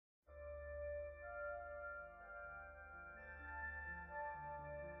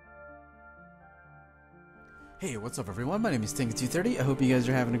Hey, what's up everyone? My name is Tinka230. I hope you guys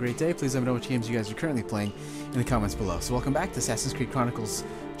are having a great day. Please let me know which games you guys are currently playing in the comments below. So welcome back to Assassin's Creed Chronicles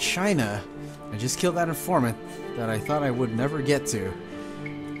China. I just killed that informant that I thought I would never get to.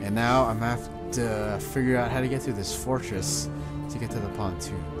 And now I'm gonna have to figure out how to get through this fortress to get to the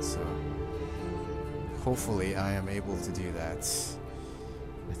pontoon. So hopefully I am able to do that.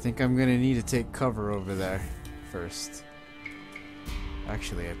 I think I'm gonna need to take cover over there first.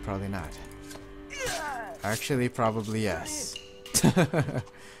 Actually, probably not. Actually, probably yes.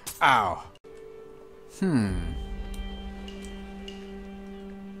 Ow.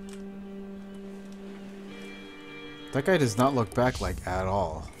 That guy does not look back like at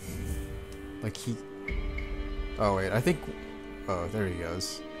all. Like he... Oh wait, I think... Oh, there he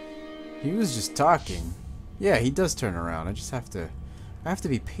goes. He was just talking. Yeah, he does turn around. I just have to... I have to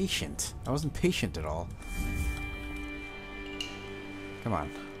be patient. I wasn't patient at all. Come on.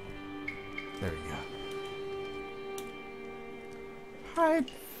 There we go. Hi.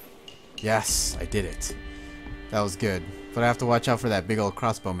 Yes, I did it. That was good. But I have to watch out for that big old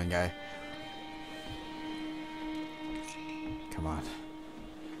crossbowman guy. Come on.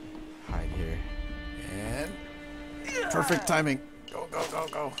 Hide here. And... Perfect timing. Go, go, go,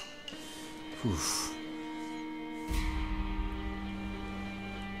 go. Whew.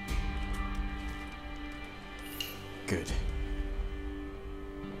 Good.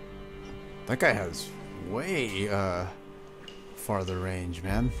 That guy has way, farther range,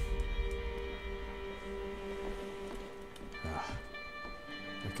 man.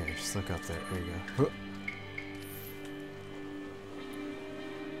 Okay, just look up there. There you go.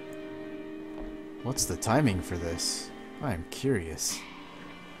 What's the timing for this? I'm curious.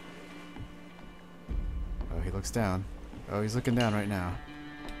 Oh, he looks down. Oh, he's looking down right now.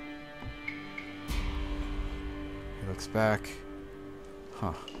 He looks back.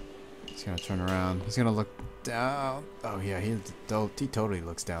 Huh. He's gonna turn around. He's gonna look down. Oh yeah, he totally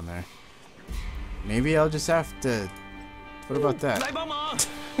looks down there. Maybe I'll just have to... What about that?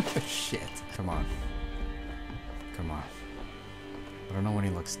 Shit. Come on. Come on. I don't know when he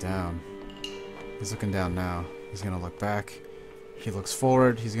looks down. He's looking down now. He's gonna look back. He looks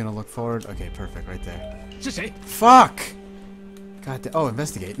forward. He's gonna look forward. Okay, perfect. Right there. Fuck! God damn. Oh,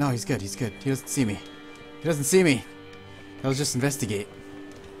 investigate. No, he's good. He's good. He doesn't see me. He doesn't see me. That was just investigate.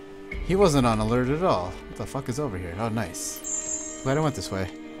 He wasn't on alert at all. What the fuck is over here? Oh, nice. Glad I went this way.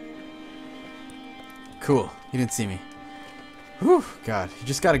 Cool. He didn't see me. Whew. God. He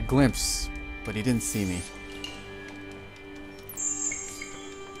just got a glimpse, but he didn't see me.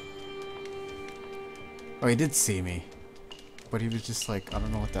 Oh, he did see me. But he was just like, I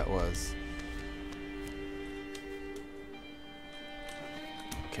don't know what that was.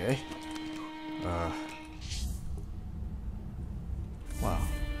 Okay. Wow.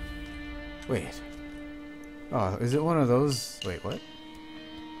 Wait. Oh, is it one of those? Wait, what?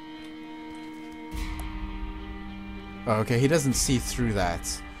 Oh, okay, he doesn't see through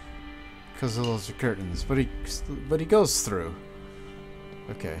that because of those curtains, but he goes through.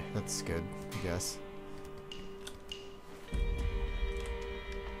 Okay, that's good, I guess.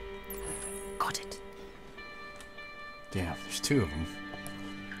 Got it. Damn, there's two of them.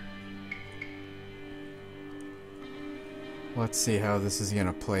 Let's see how this is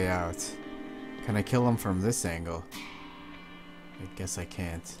gonna play out. Can I kill him from this angle? I guess I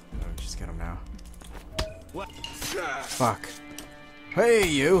can't. Oh, just get him now. What? Fuck. Hey,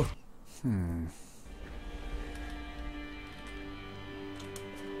 you!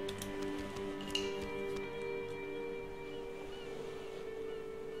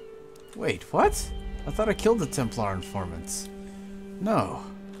 Wait, what? I thought I killed the Templar informants. No.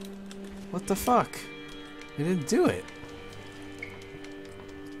 What the fuck? I didn't do it.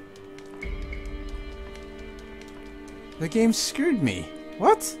 The game screwed me.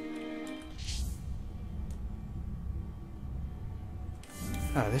 What?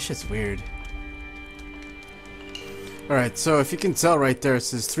 Ah, this shit's weird. Alright, so if you can tell right there, it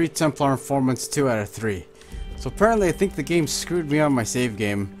says 3 Templar informants, 2 out of 3. So apparently I think the game screwed me on my save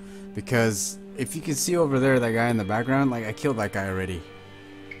game, because if you can see over there that guy in the background, like I killed that guy already.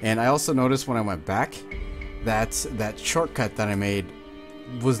 And I also noticed when I went back that that shortcut that I made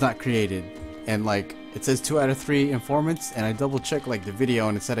was not created. And like it says 2 out of 3 informants, and I double checked like the video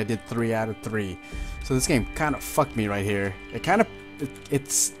and it said I did 3 out of 3. So this game kind of fucked me right here. It kind of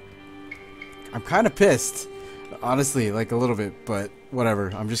I'm kind of pissed, honestly, like a little bit, but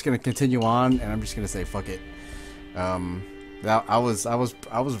whatever. I'm just gonna continue on, and I'm just gonna say fuck it. I was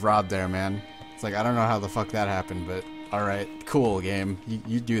robbed there, man. It's like I don't know how the fuck that happened, but all right, cool game.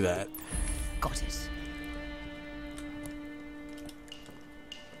 You do that. Got it.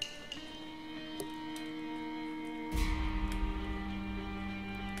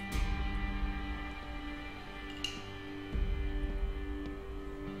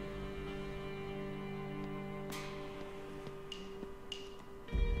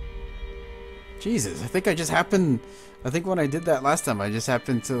 Jesus, I think when I did that last time, I just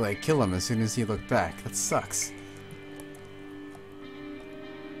happened to, like, kill him as soon as he looked back. That sucks.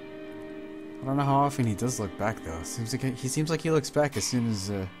 I don't know how often he does look back, though. He seems like he looks back as soon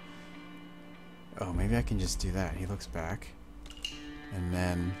as, Oh, maybe I can just do that. He looks back. And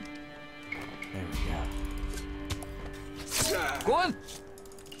then... There we go. Go.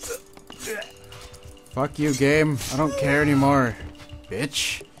 Fuck you, game. I don't care anymore,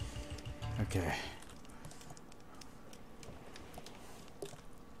 bitch. Okay.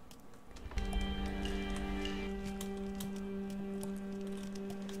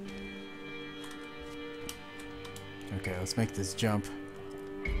 Okay, let's make this jump.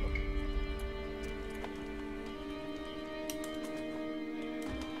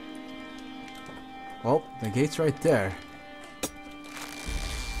 Well, the gate's right there. I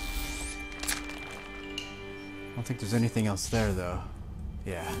don't think there's anything else there, though.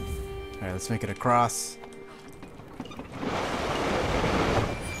 Yeah. Alright, let's make it across.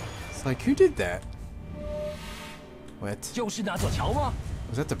 It's like, who did that? What? 就是那座桥吗？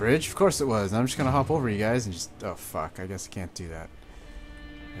 Was that the bridge? Of course it was. I'm just gonna hop over you guys and just... Oh, fuck. I guess I can't do that.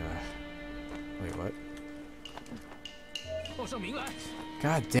 Wait, what? 报上名来。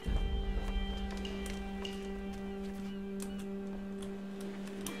 God damn.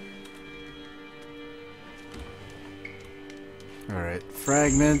 Alright,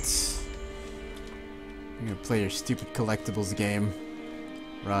 fragments. You're gonna play your stupid collectibles game.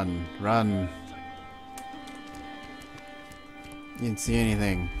 Run, run. You didn't see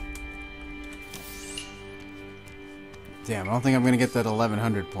anything. Damn, I don't think I'm gonna get that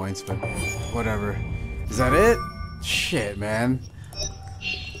 1100 points, but whatever. Is that it? Shit, man.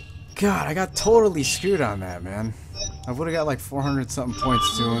 God, I got totally screwed on that, man. I would've got like 400 something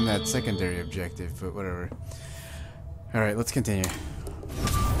points to win that secondary objective, but whatever. Alright, let's continue.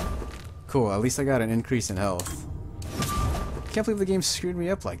 Cool, at least I got an increase in health. Can't believe the game screwed me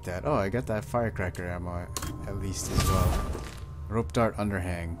up like that. Oh, I got that firecracker ammo at least as well. Rope dart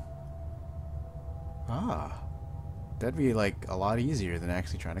underhang. Ah. That'd be like a lot easier than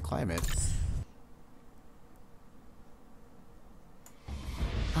actually trying to climb it.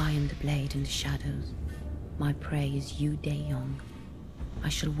 I am the blade in the shadows. My prey is you, Day Young. I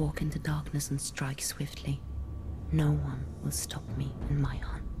shall walk into darkness and strike swiftly. No one will stop me in my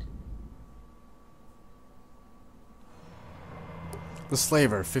hunt. The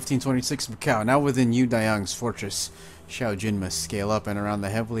Slaver, 1526 Macau, now within Yu Daiyang's fortress. Xiao Jin must scale up and around the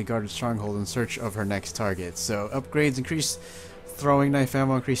heavily guarded stronghold in search of her next target. So, upgrades, increase throwing knife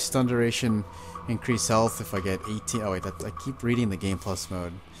ammo, increase stun duration, increase health if I get 18... Oh wait, I keep reading the Game Plus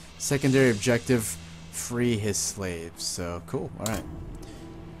mode. Secondary objective, free his slaves. So, cool, alright.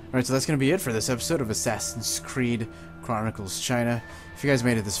 Alright, so that's going to be it for this episode of Assassin's Creed Chronicles China. If you guys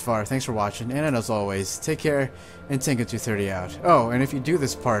made it this far, thanks for watching, and as always, take care, and Tengu230 out. Oh, and if you do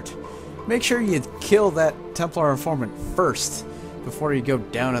this part, make sure you kill that Templar Informant first, before you go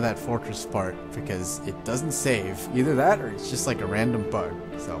down to that fortress part, because it doesn't save. Either that, or it's just like a random bug.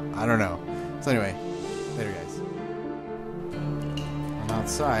 So, I don't know. So anyway, later guys. I'm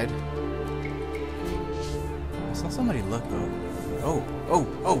outside. I saw somebody look... Oh,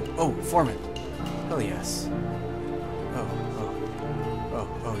 Informant. Hell yes.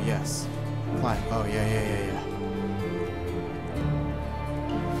 Oh, yes. Climb. Oh, yeah.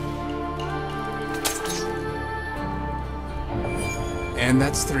 And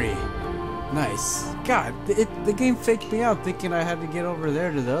that's 3. Nice. God, the game faked me out thinking I had to get over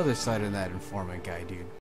there to the other side of that Informant guy, dude.